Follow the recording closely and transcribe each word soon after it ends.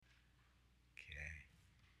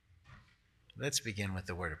Let's begin with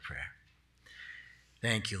the word of prayer.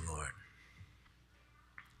 Thank you, Lord.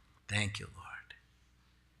 Thank you, Lord.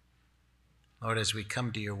 Lord, as we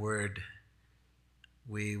come to your word,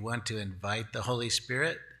 we want to invite the Holy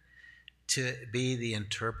Spirit to be the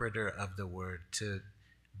interpreter of the word, to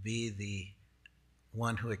be the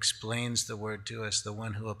one who explains the word to us, the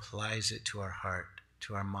one who applies it to our heart,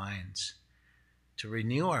 to our minds, to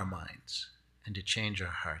renew our minds and to change our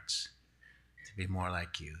hearts, to be more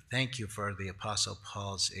like you. Thank you for the Apostle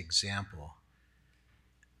Paul's example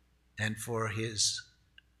and for his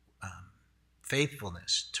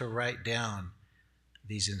faithfulness to write down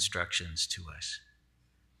these instructions to us.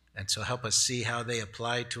 And so help us see how they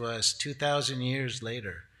apply to us 2,000 years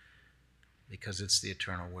later, because it's the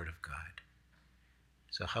eternal Word of God.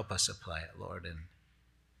 So help us apply it, Lord, and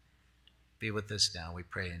be with us now, we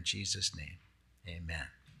pray in Jesus' name. Amen.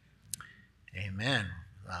 Amen.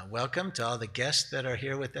 Welcome to all the guests that are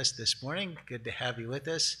here with us this morning. Good to have you with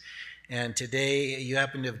us. And today you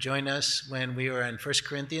happen to have joined us when we were in 1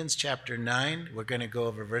 Corinthians chapter 9. We're going to go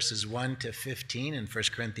over verses 1 to 15 in 1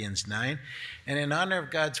 Corinthians 9. And in honor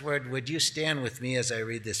of God's word, would you stand with me as I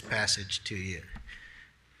read this passage to you?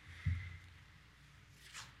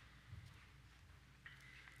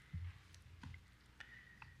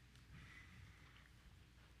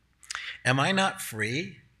 Am I not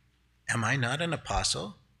free? Am I not an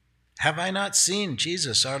apostle? Have I not seen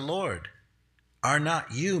Jesus our Lord? Are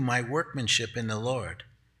not you my workmanship in the Lord?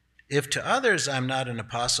 If to others I'm not an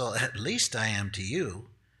apostle, at least I am to you,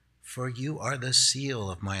 for you are the seal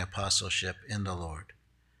of my apostleship in the Lord.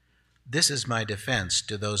 This is my defense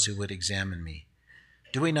to those who would examine me.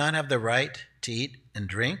 Do we not have the right to eat and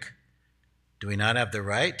drink? Do we not have the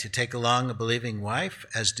right to take along a believing wife,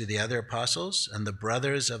 as do the other apostles and the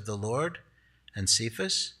brothers of the Lord and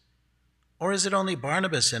Cephas? Or is it only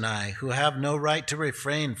Barnabas and I who have no right to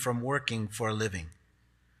refrain from working for a living?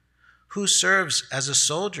 Who serves as a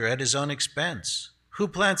soldier at his own expense? Who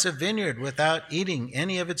plants a vineyard without eating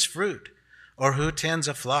any of its fruit? Or who tends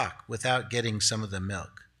a flock without getting some of the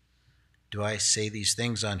milk? Do I say these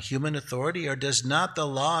things on human authority, or does not the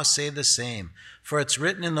law say the same? For it's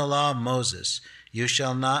written in the law of Moses, you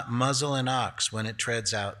shall not muzzle an ox when it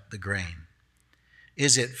treads out the grain.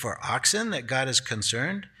 Is it for oxen that God is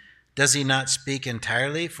concerned? Does he not speak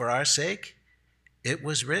entirely for our sake? It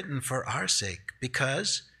was written for our sake,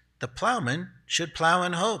 because the plowman should plow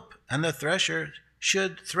in hope, and the thresher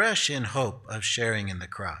should thresh in hope of sharing in the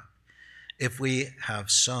crop. If we have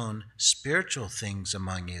sown spiritual things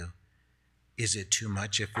among you, is it too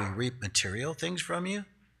much if we reap material things from you?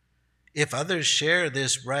 If others share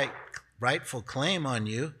this rightful claim on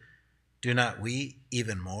you, do not we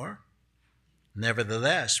even more?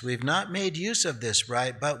 Nevertheless, we've not made use of this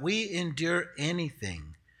right, but we endure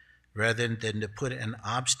anything rather than to put an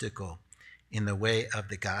obstacle in the way of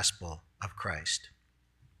the gospel of Christ.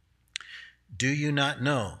 Do you not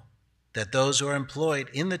know that those who are employed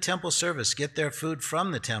in the temple service get their food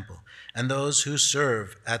from the temple, and those who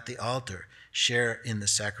serve at the altar share in the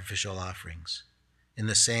sacrificial offerings? In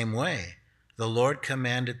the same way, the Lord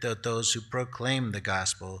commanded that those who proclaim the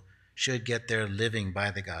gospel should get their living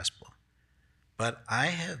by the gospel. But I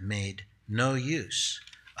have made no use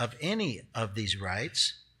of any of these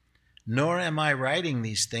rights, nor am I writing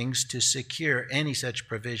these things to secure any such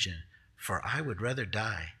provision, for I would rather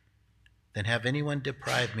die than have anyone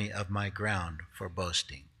deprive me of my ground for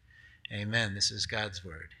boasting. Amen. This is God's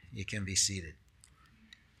word. You can be seated.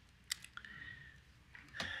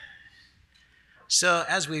 So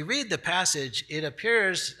as we read the passage, it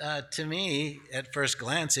appears to me, at first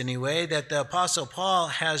glance anyway, that the Apostle Paul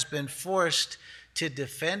has been forced to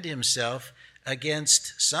defend himself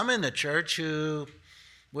against some in the church who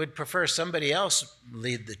would prefer somebody else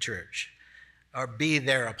lead the church or be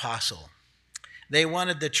their apostle. They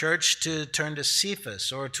wanted the church to turn to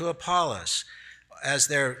Cephas or to Apollos as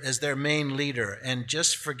their main leader and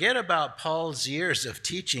just forget about Paul's years of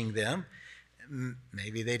teaching them.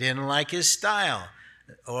 Maybe they didn't like his style,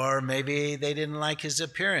 or maybe they didn't like his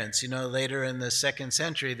appearance. You know, later in the 2nd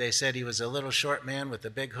century, they said he was a little short man with a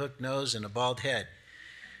big hooked nose and a bald head.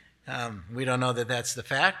 We don't know that that's the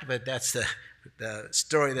fact, but that's the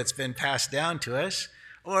story that's been passed down to us.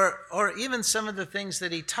 Or even some of the things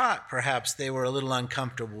that he taught, perhaps they were a little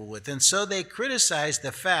uncomfortable with. And so they criticized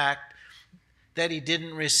the fact that he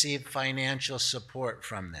didn't receive financial support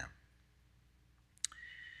from them.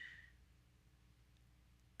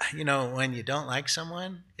 You know, when you don't like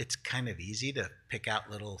someone, it's kind of easy to pick out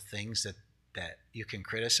little things that you can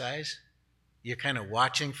criticize. You're kind of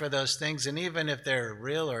watching for those things, and even if they're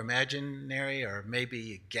real or imaginary or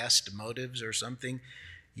maybe guessed motives or something,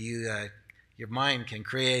 your mind can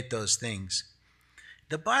create those things.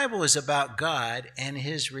 The Bible is about God and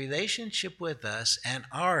his relationship with us and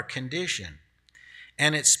our condition.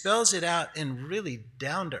 And it spells it out in really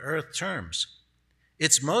down-to-earth terms.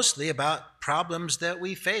 It's mostly about problems that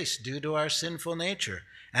we face due to our sinful nature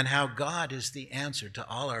and how God is the answer to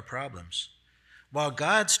all our problems. While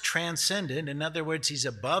God's transcendent, in other words, he's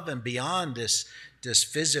above and beyond this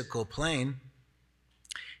physical plane,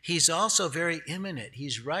 he's also very immanent.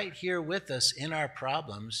 He's right here with us in our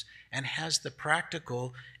problems and has the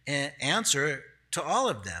practical answer to all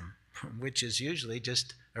of them, which is usually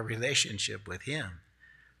just a relationship with him.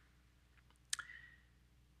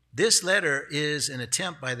 This letter is an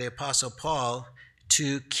attempt by the Apostle Paul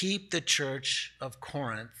to keep the church of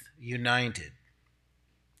Corinth united.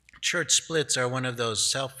 Church splits are one of those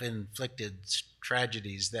self-inflicted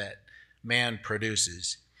tragedies that man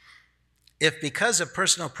produces. If because of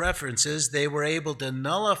personal preferences they were able to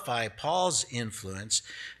nullify Paul's influence,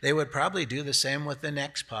 they would probably do the same with the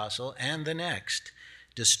next apostle and the next,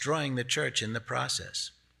 destroying the church in the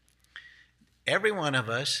process. Every one of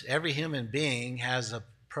us, every human being, has a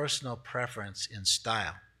personal preference in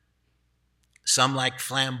style. Some like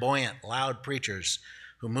flamboyant, loud preachers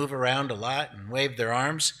who move around a lot and wave their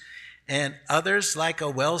arms, and others like a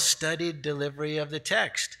well-studied delivery of the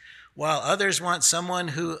text, while others want someone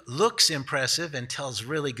who looks impressive and tells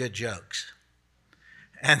really good jokes.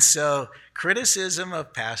 And so criticism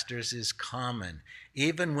of pastors is common,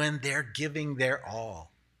 even when they're giving their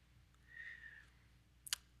all.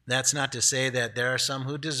 That's not to say that there are some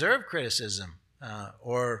who deserve criticism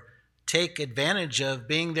or take advantage of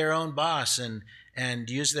being their own boss and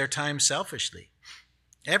use their time selfishly.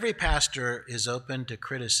 Every pastor is open to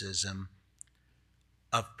criticism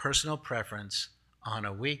of personal preference on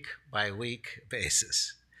a week-by-week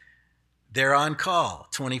basis. They're on call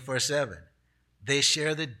 24/7. They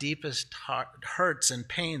share the deepest hurts and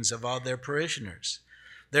pains of all their parishioners.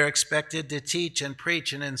 They're expected to teach and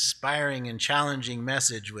preach an inspiring and challenging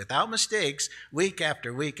message without mistakes week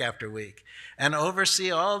after week after week, and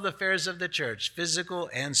oversee all the affairs of the church,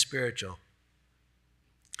 physical and spiritual.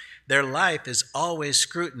 Their life is always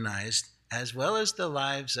scrutinized, as well as the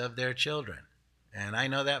lives of their children. And I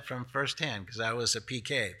know that from firsthand because I was a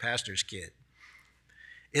PK, pastor's kid.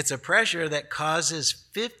 It's a pressure that causes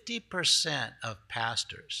 50% of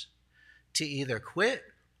pastors to either quit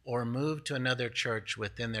or move to another church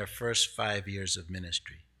within their first 5 years of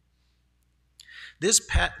ministry.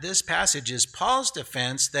 This passage is Paul's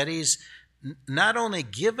defense that he's not only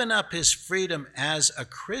given up his freedom as a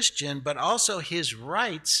Christian, but also his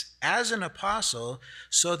rights as an apostle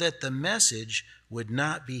so that the message would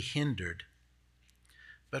not be hindered.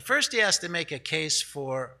 But first he has to make a case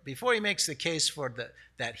for, before he makes the case for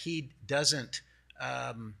that he doesn't,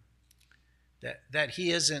 that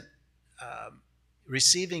he isn't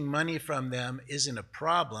receiving money from them isn't a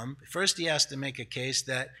problem. First he has to make a case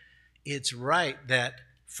that it's right that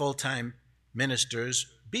full-time ministers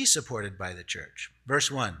be supported by the church. Verse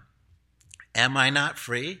 1, am I not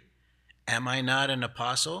free? Am I not an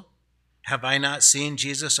apostle? Have I not seen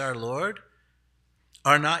Jesus our Lord?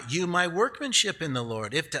 Are not you my workmanship in the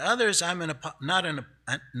Lord? If to others I'm not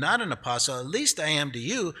an apostle, at least I am to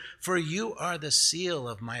you, for you are the seal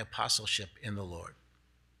of my apostleship in the Lord.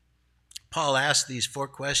 Paul asked these 4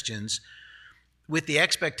 questions with the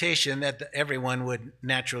expectation that everyone would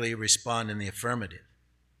naturally respond in the affirmative.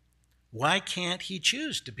 Why can't he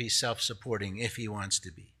choose to be self-supporting if he wants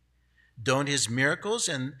to be? Don't his miracles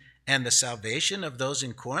and the salvation of those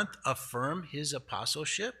in Corinth affirm his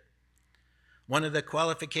apostleship? One of the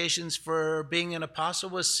qualifications for being an apostle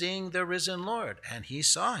was seeing the risen Lord, and he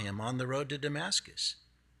saw him on the road to Damascus.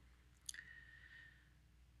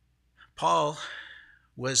 Paul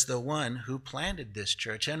was the one who planted this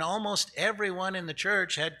church, and almost everyone in the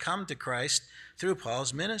church had come to Christ through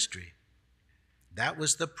Paul's ministry. That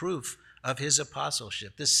was the proof of his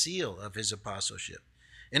apostleship, the seal of his apostleship.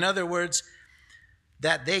 In other words,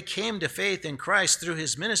 that they came to faith in Christ through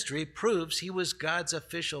his ministry proves he was God's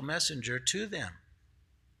official messenger to them.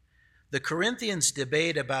 The Corinthians'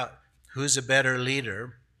 debate about who's a better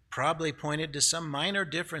leader probably pointed to some minor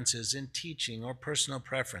differences in teaching or personal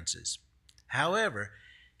preferences. However,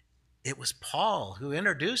 it was Paul who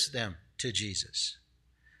introduced them to Jesus.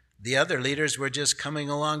 The other leaders were just coming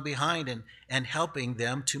along behind and helping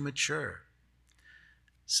them to mature.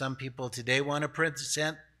 Some people today want to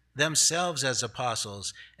present themselves as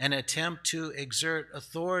apostles and attempt to exert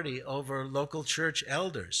authority over local church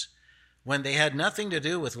elders when they had nothing to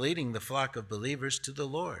do with leading the flock of believers to the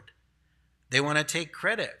Lord. They want to take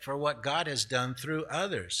credit for what God has done through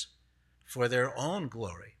others for their own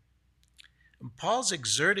glory. And Paul's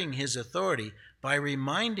exerting his authority, by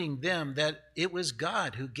reminding them that it was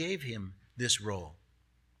God who gave him this role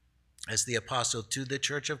as the apostle to the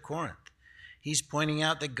church of Corinth. He's pointing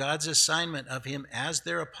out that God's assignment of him as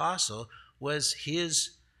their apostle was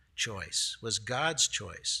his choice, was God's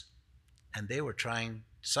choice. And they were trying,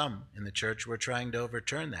 some in the church were trying to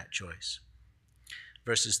overturn that choice.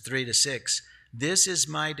 Verses 3-6, "This is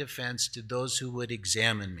my defense to those who would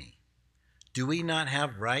examine me. Do we not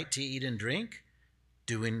have right to eat and drink?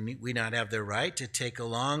 Do we not have the right to take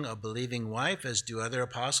along a believing wife, as do other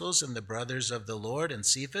apostles and the brothers of the Lord and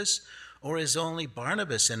Cephas? Or is only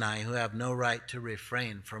Barnabas and I who have no right to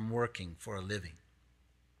refrain from working for a living?"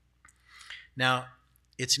 Now,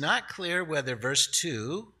 it's not clear whether verse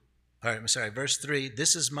 3,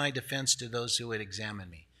 "This is my defense to those who would examine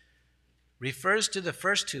me," refers to the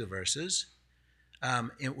first two verses,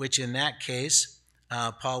 which in that case,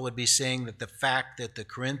 Paul would be saying that the fact that the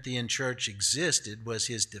Corinthian church existed was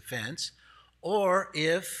his defense, or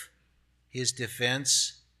if his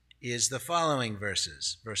defense is the following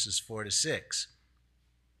verses 4-6.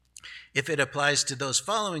 If it applies to those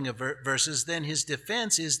following verses, then his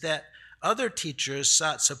defense is that other teachers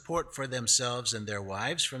sought support for themselves and their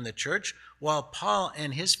wives from the church, while Paul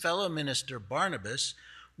and his fellow minister Barnabas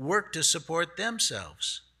worked to support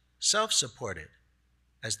themselves, self-supported,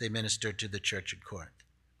 as they ministered to the church at Corinth.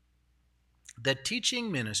 The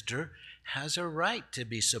teaching minister has a right to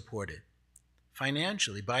be supported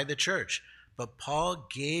financially by the church, but Paul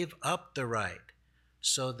gave up the right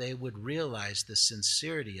so they would realize the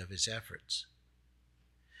sincerity of his efforts.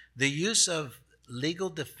 The use of legal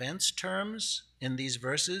defense terms in these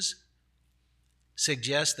verses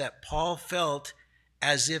suggests that Paul felt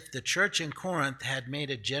as if the church in Corinth had made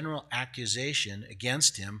a general accusation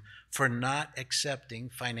against him for not accepting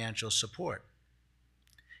financial support.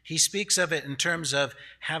 He speaks of it in terms of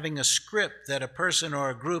having a script that a person or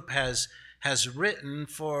a group has written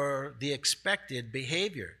for the expected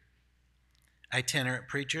behavior. Itinerant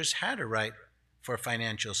preachers had a right for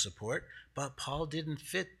financial support, but Paul didn't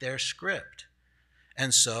fit their script.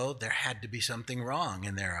 And so there had to be something wrong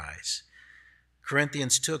in their eyes.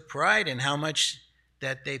 Corinthians took pride in how much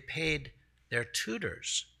that they paid their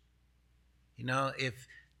tutors. You know, if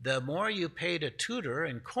the more you paid a tutor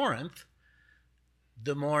in Corinth,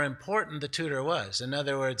 the more important the tutor was. In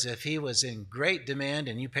other words, if he was in great demand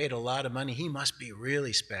and you paid a lot of money, he must be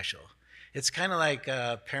really special. It's kind of like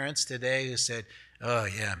parents today who said, "Oh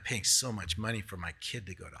yeah, I'm paying so much money for my kid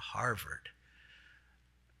to go to Harvard."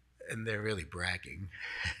 And they're really bragging.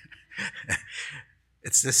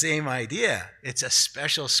 It's the same idea. It's a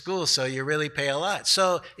special school, so you really pay a lot.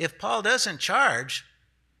 So if Paul doesn't charge,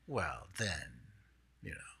 well, then,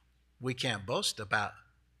 we can't boast about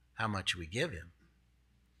how much we give him.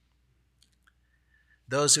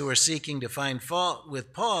 Those who were seeking to find fault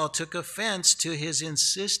with Paul took offense to his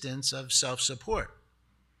insistence of self-support.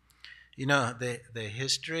 You know, the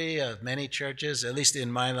history of many churches, at least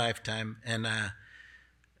in my lifetime, and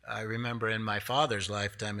I remember in my father's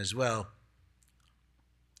lifetime as well,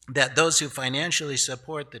 that those who financially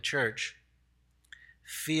support the church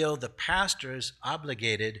feel the pastor is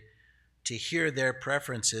obligated to hear their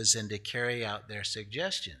preferences and to carry out their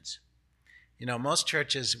suggestions. You know, most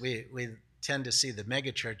churches, we tend to see the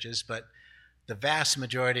mega churches, but the vast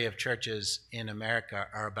majority of churches in America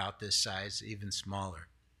are about this size, even smaller.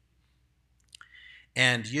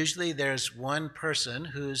 And usually there's one person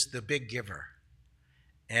who's the big giver.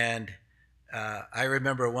 And I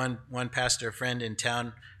remember one pastor friend in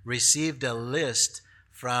town received a list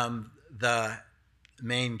from the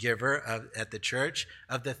main giver at the church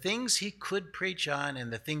of the things he could preach on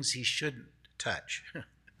and the things he shouldn't touch.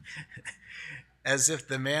 As if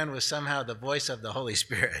the man was somehow the voice of the Holy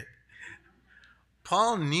Spirit.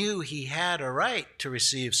 Paul knew he had a right to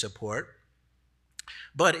receive support,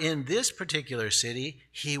 but in this particular city,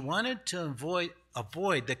 he wanted to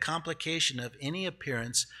avoid the complication of any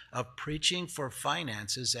appearance of preaching for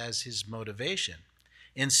finances as his motivation.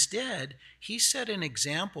 Instead, he set an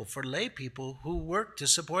example for lay people who work to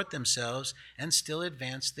support themselves and still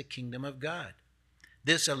advance the kingdom of God.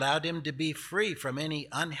 This allowed him to be free from any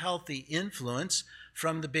unhealthy influence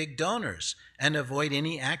from the big donors and avoid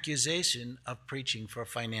any accusation of preaching for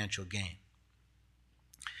financial gain.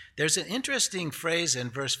 There's an interesting phrase in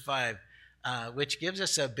verse 5, which gives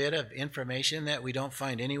us a bit of information that we don't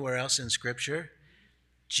find anywhere else in Scripture.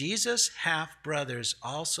 Jesus' half-brothers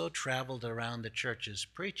also traveled around the churches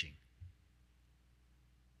preaching.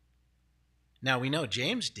 Now, we know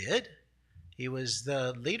James did. He was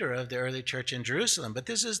the leader of the early church in Jerusalem, but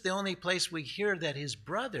this is the only place we hear that his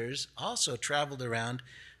brothers also traveled around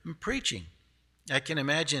preaching. I can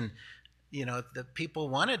imagine The people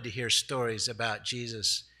wanted to hear stories about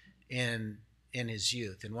Jesus in his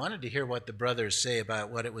youth and wanted to hear what the brothers say about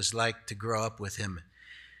what it was like to grow up with him.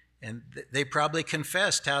 And they probably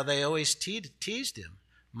confessed how they always teased him.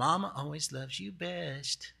 Mama always loves you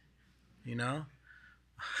best,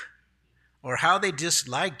 Or how they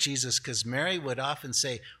disliked Jesus, because Mary would often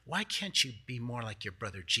say, why can't you be more like your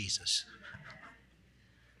brother Jesus?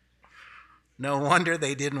 No wonder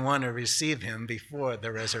they didn't want to receive him before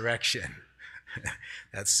the resurrection.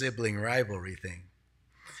 That sibling rivalry thing.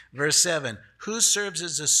 Verse 7, who serves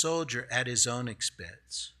as a soldier at his own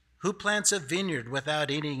expense? Who plants a vineyard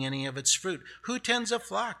without eating any of its fruit? Who tends a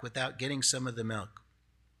flock without getting some of the milk?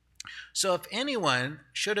 So if anyone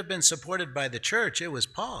should have been supported by the church, it was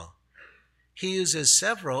Paul. He uses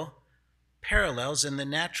several parallels in the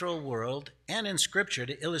natural world and in Scripture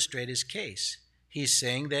to illustrate his case. He's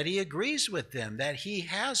saying that he agrees with them, that he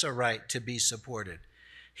has a right to be supported.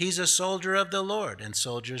 He's a soldier of the Lord, and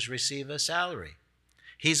soldiers receive a salary.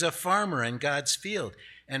 He's a farmer in God's field,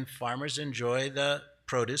 and farmers enjoy the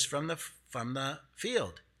produce from the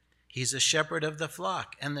field. He's a shepherd of the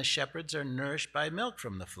flock, and the shepherds are nourished by milk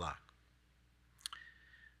from the flock.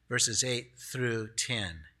 Verses 8 through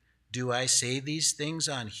 10. Do I say these things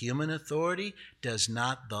on human authority? Does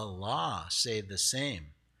not the law say the same?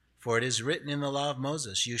 For it is written in the law of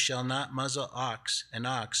Moses, you shall not muzzle an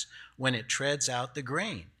ox when it treads out the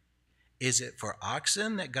grain. Is it for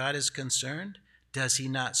oxen that God is concerned? Does he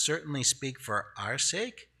not certainly speak for our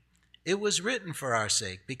sake? It was written for our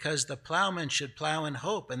sake, because the plowman should plow in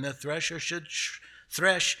hope, and the thresher should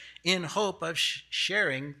thresh in hope of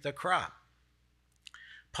sharing the crop.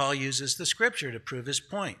 Paul uses the Scripture to prove his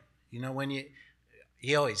point.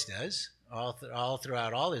 He always does. All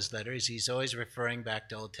throughout all his letters, he's always referring back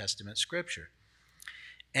to Old Testament Scripture.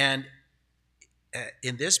 And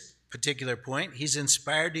in this particular point, he's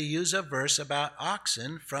inspired to use a verse about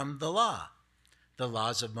oxen from the law. The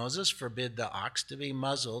laws of Moses forbid the ox to be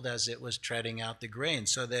muzzled as it was treading out the grain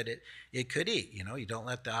so that it could eat. You don't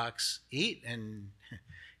let the ox eat, and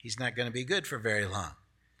he's not going to be good for very long.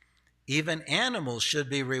 Even animals should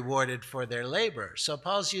be rewarded for their labor. So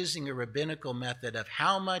Paul's using a rabbinical method of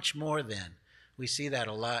how much more then. We see that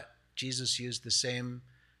a lot. Jesus used the same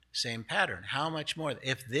pattern. How much more?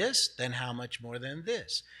 If this, then how much more than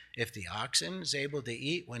this? If the oxen is able to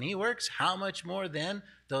eat when he works, how much more then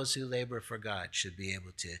those who labor for God should be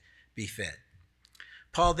able to be fed?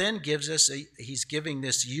 Paul then he's giving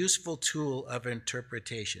this useful tool of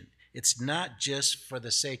interpretation. It's not just for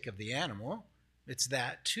the sake of the animal. It's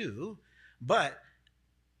that too, but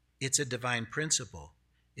it's a divine principle.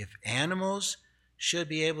 If animals should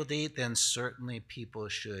be able to eat, then certainly people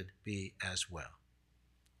should be as well.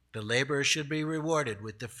 The laborer should be rewarded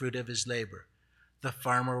with the fruit of his labor. The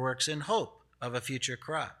farmer works in hope of a future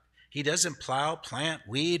crop. He doesn't plow, plant,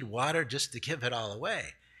 weed, water just to give it all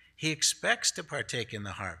away. He expects to partake in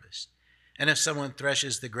the harvest. And if someone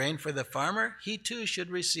threshes the grain for the farmer, he too should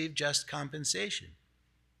receive just compensation.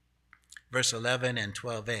 Verse 11 and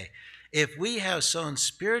 12a. If we have sown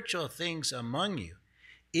spiritual things among you,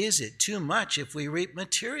 is it too much if we reap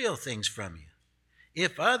material things from you?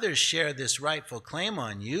 If others share this rightful claim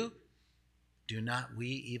on you, do not we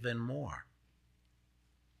even more?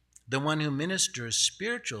 The one who ministers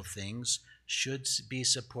spiritual things should be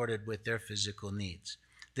supported with their physical needs.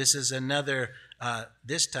 This is another,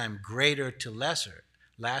 this time greater to lesser.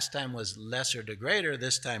 Last time was lesser to greater,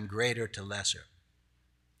 this time greater to lesser.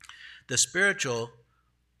 The spiritual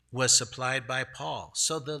was supplied by Paul,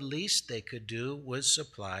 so the least they could do was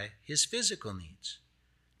supply his physical needs.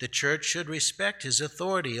 The church should respect his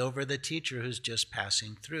authority over the teacher who's just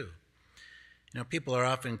passing through. People are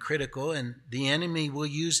often critical, and the enemy will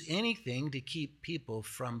use anything to keep people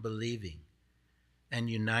from believing and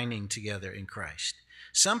uniting together in Christ.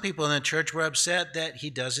 Some people in the church were upset that he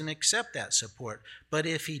doesn't accept that support, but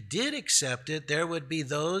if he did accept it, there would be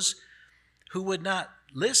those who would not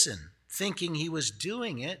listen, thinking he was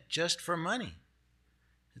doing it just for money.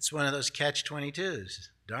 It's one of those catch-22s.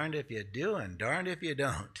 Darned if you do and darned if you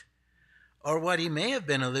don't. Or what he may have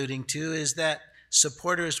been alluding to is that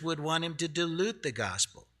supporters would want him to dilute the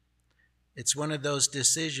gospel. It's one of those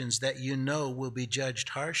decisions that will be judged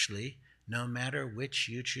harshly no matter which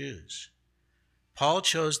you choose. Paul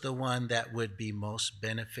chose the one that would be most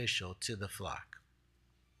beneficial to the flock.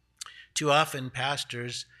 Too often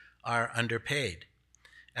pastors are underpaid.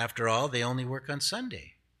 After all, they only work on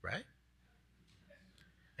Sunday, right?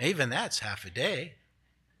 Even that's half a day.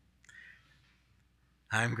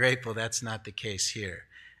 I'm grateful that's not the case here.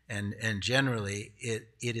 And generally, it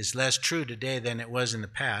is less true today than it was in the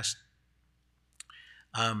past.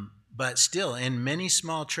 But still, in many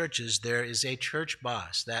small churches, there is a church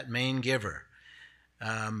boss, that main giver.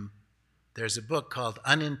 There's a book called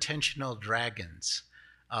Unintentional Dragons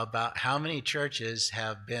about how many churches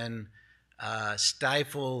have been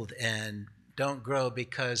stifled and don't grow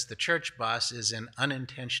because the church boss is an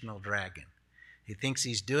unintentional dragon. He thinks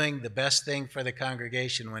he's doing the best thing for the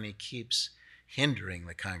congregation when he keeps hindering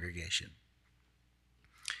the congregation.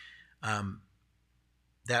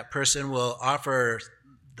 That person will offer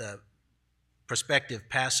the prospective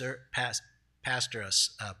pastor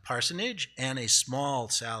a parsonage and a small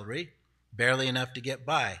salary, barely enough to get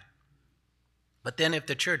by. But then if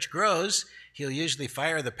the church grows, he'll usually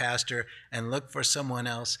fire the pastor and look for someone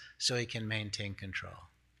else so he can maintain control.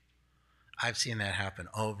 I've seen that happen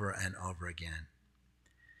over and over again.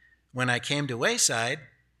 When I came to Wayside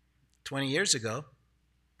 20 years ago,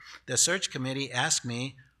 the search committee asked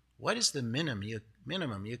me, what is the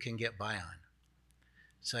minimum you can get by on?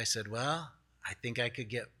 So I said, well, I think I could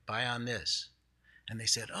get by on this. And they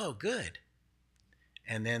said, oh, good.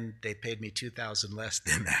 And then they paid me $2,000 less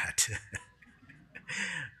than that.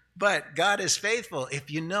 But God is faithful. If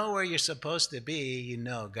you know where you're supposed to be, you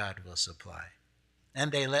know God will supply.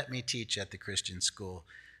 And they let me teach at the Christian school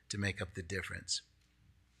to make up the difference.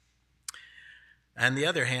 On the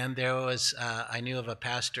other hand, there was, I knew of a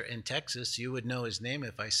pastor in Texas, you would know his name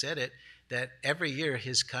if I said it, that every year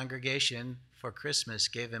his congregation for Christmas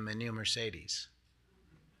gave him a new Mercedes.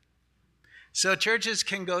 So churches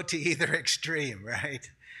can go to either extreme, right?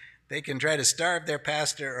 They can try to starve their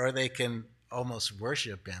pastor, or they can almost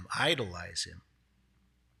worship him, idolize him.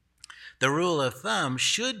 The rule of thumb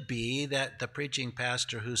should be that the preaching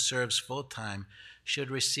pastor who serves full-time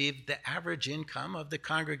should receive the average income of the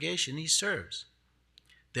congregation he serves.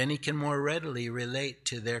 Then he can more readily relate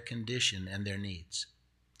to their condition and their needs.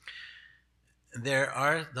 There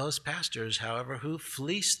are those pastors, however, who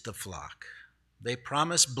fleece the flock. They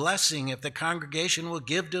promise blessing if the congregation will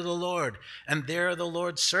give to the Lord, and they're the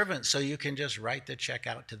Lord's servants, so you can just write the check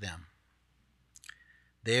out to them.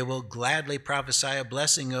 They will gladly prophesy a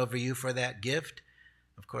blessing over you for that gift.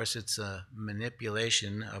 Of course, it's a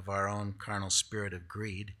manipulation of our own carnal spirit of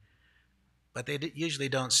greed. But they usually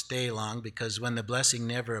don't stay long, because when the blessing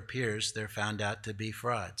never appears, they're found out to be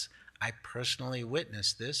frauds. I personally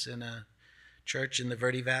witnessed this in a church in the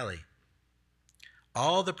Verde Valley.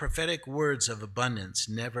 All the prophetic words of abundance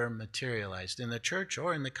never materialized in the church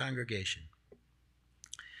or in the congregation.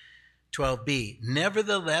 12b,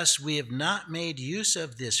 nevertheless, we have not made use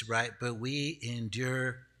of this right, but we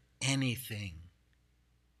endure anything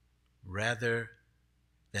rather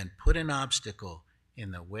than put an obstacle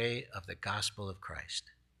in the way of the gospel of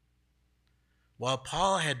Christ. While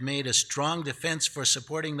Paul had made a strong defense for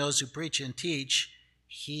supporting those who preach and teach,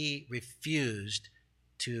 he refused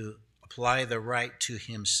to apply the right to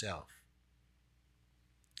himself.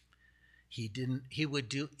 He would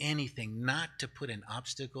do anything not to put an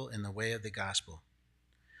obstacle in the way of the gospel.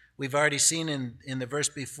 We've already seen in the verse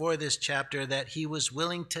before this chapter that he was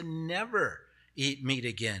willing to never eat meat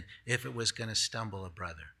again if it was going to stumble a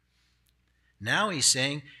brother. Now he's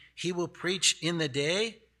saying he will preach in the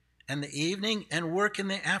day and the evening and work in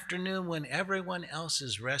the afternoon when everyone else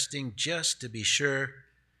is resting, just to be sure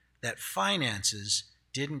that finances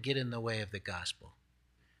didn't get in the way of the gospel.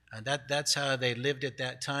 That's how they lived at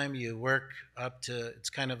that time. You work up to, it's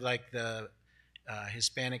kind of like the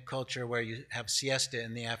Hispanic culture where you have siesta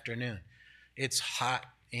in the afternoon. It's hot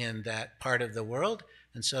in that part of the world,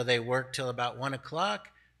 and so they work till about 1 o'clock,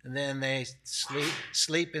 and then they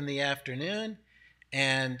sleep in the afternoon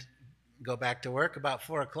and go back to work about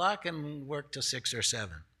 4 o'clock and work till 6 or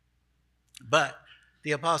 7. But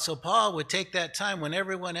the Apostle Paul would take that time when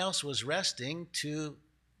everyone else was resting to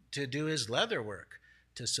do his leather work,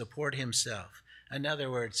 to support himself. In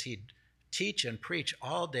other words, he'd teach and preach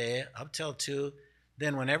all day up till 2.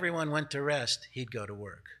 Then when everyone went to rest, he'd go to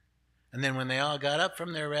work. And then when they all got up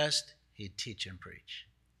from their rest, he'd teach and preach.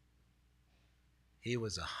 He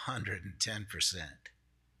was 110%.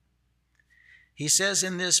 He says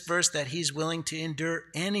in this verse that he's willing to endure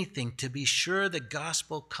anything to be sure the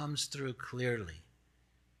gospel comes through clearly.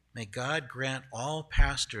 May God grant all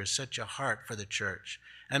pastors such a heart for the church,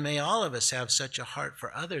 and may all of us have such a heart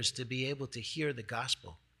for others to be able to hear the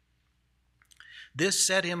gospel. This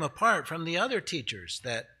set him apart from the other teachers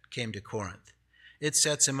that came to Corinth. It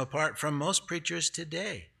sets him apart from most preachers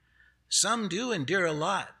today. Some do endure a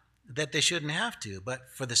lot that they shouldn't have to, but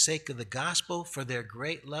for the sake of the gospel, for their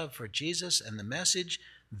great love for Jesus and the message,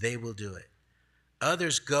 they will do it.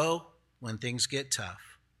 Others go when things get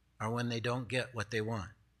tough or when they don't get what they want.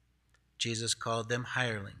 Jesus called them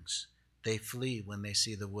hirelings. They flee when they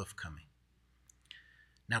see the wolf coming.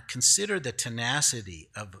 Now consider the tenacity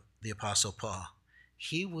of the Apostle Paul.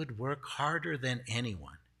 He would work harder than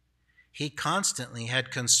anyone. He constantly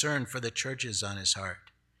had concern for the churches on his heart.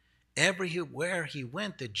 Everywhere he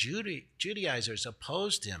went, the Judaizers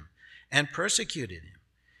opposed him and persecuted him.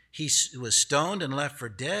 He was stoned and left for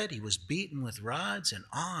dead. He was beaten with rods and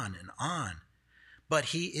on and on. But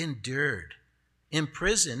he endured.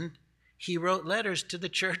 Imprisoned, he wrote letters to the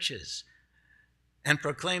churches and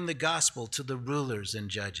proclaimed the gospel to the rulers and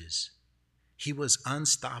judges. He was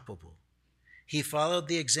unstoppable. He followed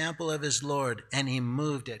the example of his Lord, and he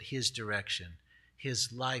moved at his direction.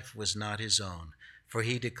 His life was not his own, for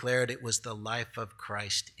he declared it was the life of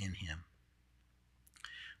Christ in him.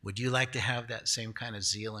 Would you like to have that same kind of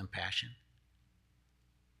zeal and passion?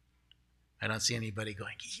 I don't see anybody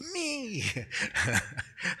going, me!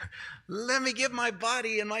 Let me give my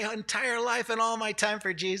body and my entire life and all my time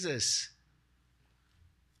for Jesus.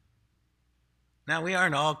 Now, we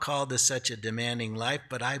aren't all called to such a demanding life,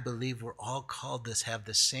 but I believe we're all called to have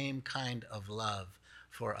the same kind of love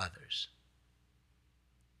for others.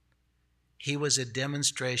 He was a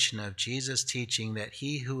demonstration of Jesus' teaching that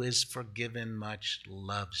he who is forgiven much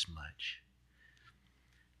loves much.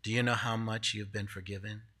 Do you know how much you've been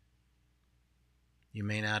forgiven? You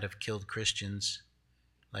may not have killed Christians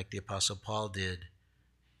like the Apostle Paul did,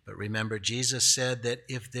 but remember, Jesus said that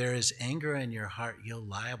if there is anger in your heart, you're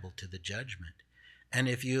liable to the judgment. And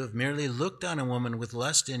if you have merely looked on a woman with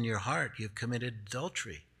lust in your heart, you've committed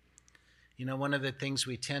adultery. You know, one of the things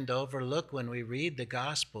we tend to overlook when we read the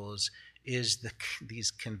Gospels is these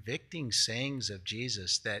convicting sayings of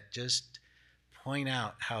Jesus that just point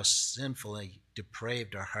out how sinfully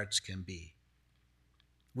depraved our hearts can be.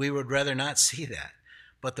 We would rather not see that.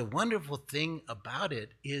 But the wonderful thing about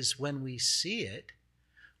it is when we see it,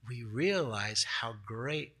 we realize how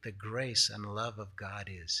great the grace and love of God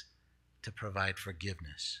is to provide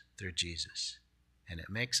forgiveness through Jesus. And it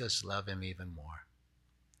makes us love him even more.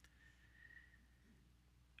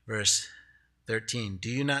 Verse 13,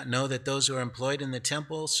 do you not know that those who are employed in the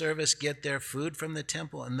temple service get their food from the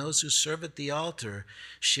temple, and those who serve at the altar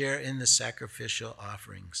share in the sacrificial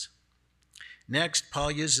offerings? Next,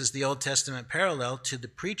 Paul uses the Old Testament parallel to the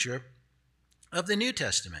preacher of the New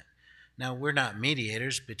Testament. Now, we're not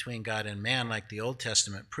mediators between God and man like the Old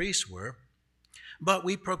Testament priests were, but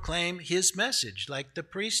we proclaim his message like the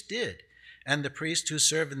priest did. And the priests who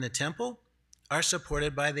serve in the temple are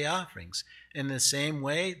supported by the offerings. In the same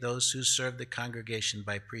way, those who serve the congregation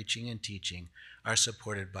by preaching and teaching are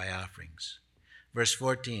supported by offerings. Verse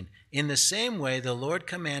 14, in the same way, the Lord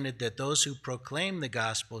commanded that those who proclaim the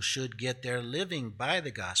gospel should get their living by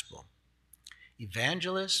the gospel.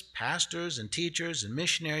 Evangelists, pastors, and teachers and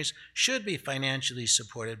missionaries should be financially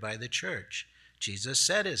supported by the church. Jesus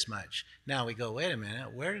said as much. Now we go, wait a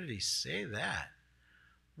minute, where did he say that?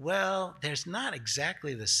 Well, there's not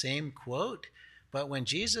exactly the same quote, but when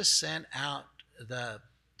Jesus sent out the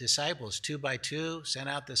disciples 2 by 2, sent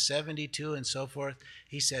out the 72 and so forth,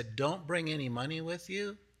 he said, don't bring any money with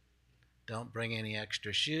you. Don't bring any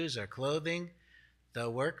extra shoes or clothing. The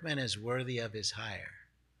workman is worthy of his hire,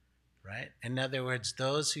 right? In other words,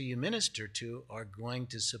 those who you minister to are going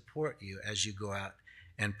to support you as you go out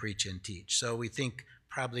and preach and teach. So we think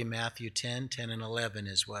probably Matthew 10 and 11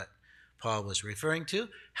 is what Paul was referring to.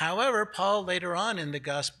 However, Paul later on in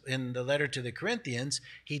the letter to the Corinthians,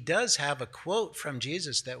 he does have a quote from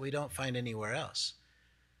Jesus that we don't find anywhere else,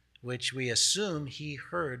 which we assume he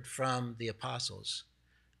heard from the apostles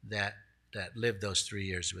that lived those 3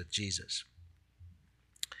 years with Jesus.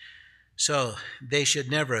 So they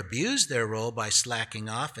should never abuse their role by slacking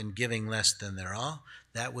off and giving less than their all.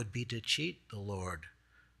 That would be to cheat the Lord,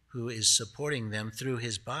 who is supporting them through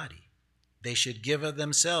his body. They should give of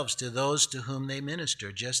themselves to those to whom they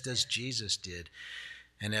minister, just as Jesus did,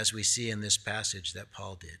 and as we see in this passage that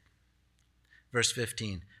Paul did. Verse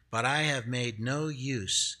 15, but I have made no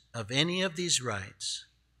use of any of these rights,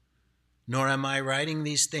 nor am I writing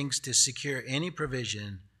these things to secure any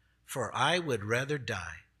provision, for I would rather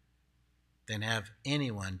die than have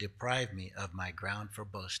anyone deprive me of my ground for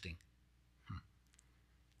boasting.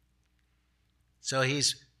 So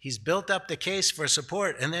he's built up the case for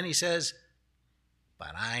support, and then he says,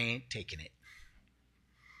 but I ain't taking it.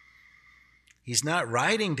 He's not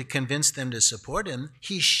writing to convince them to support him.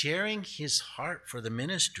 He's sharing his heart for the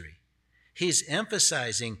ministry. He's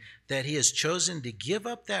emphasizing that he has chosen to give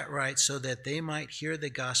up that right so that they might hear the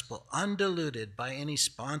gospel undiluted by any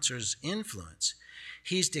sponsor's influence.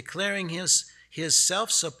 He's declaring his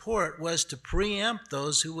self-support was to preempt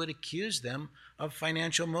those who would accuse them of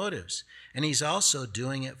financial motives. And he's also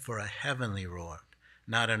doing it for a heavenly reward,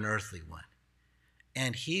 not an earthly one.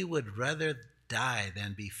 And he would rather die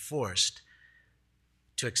than be forced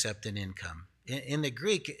to accept an income. In the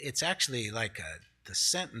Greek, it's actually like the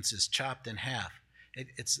sentence is chopped in half.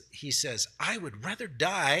 He says, I would rather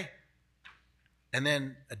die, and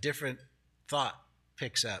then a different thought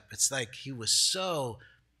picks up. It's like he was so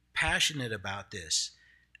passionate about this.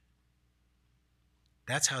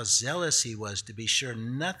 That's how zealous he was to be sure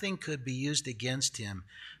nothing could be used against him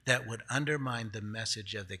that would undermine the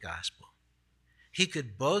message of the gospel. He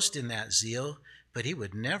could boast in that zeal, but he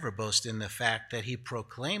would never boast in the fact that he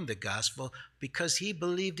proclaimed the gospel because he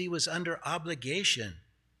believed he was under obligation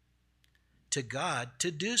to God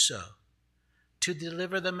to do so. To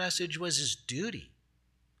deliver the message was his duty.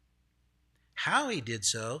 How he did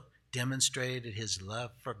so demonstrated his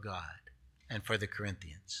love for God and for the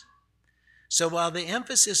Corinthians. So while the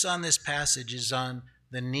emphasis on this passage is on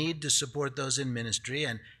the need to support those in ministry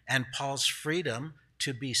and Paul's freedom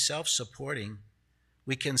to be self-supporting,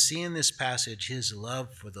 we can see in this passage his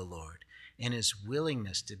love for the Lord and his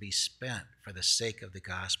willingness to be spent for the sake of the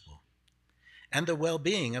gospel and the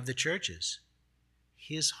well-being of the churches.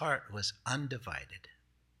 His heart was undivided.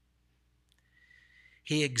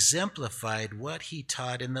 He exemplified what he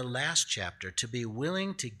taught in the last chapter, to be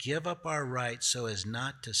willing to give up our rights so as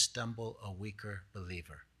not to stumble a weaker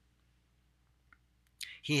believer.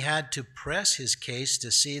 He had to press his case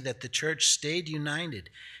to see that the church stayed united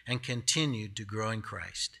and continued to grow in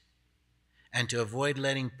Christ, and to avoid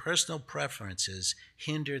letting personal preferences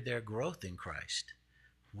hinder their growth in Christ.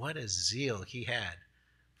 What a zeal he had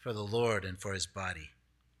for the Lord and for his body.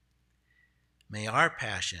 May our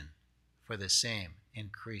passion for the same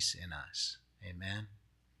increase in us. Amen.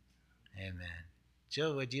 Amen.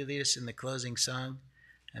 Joe, would you lead us in the closing song?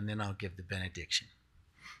 And then I'll give the benediction.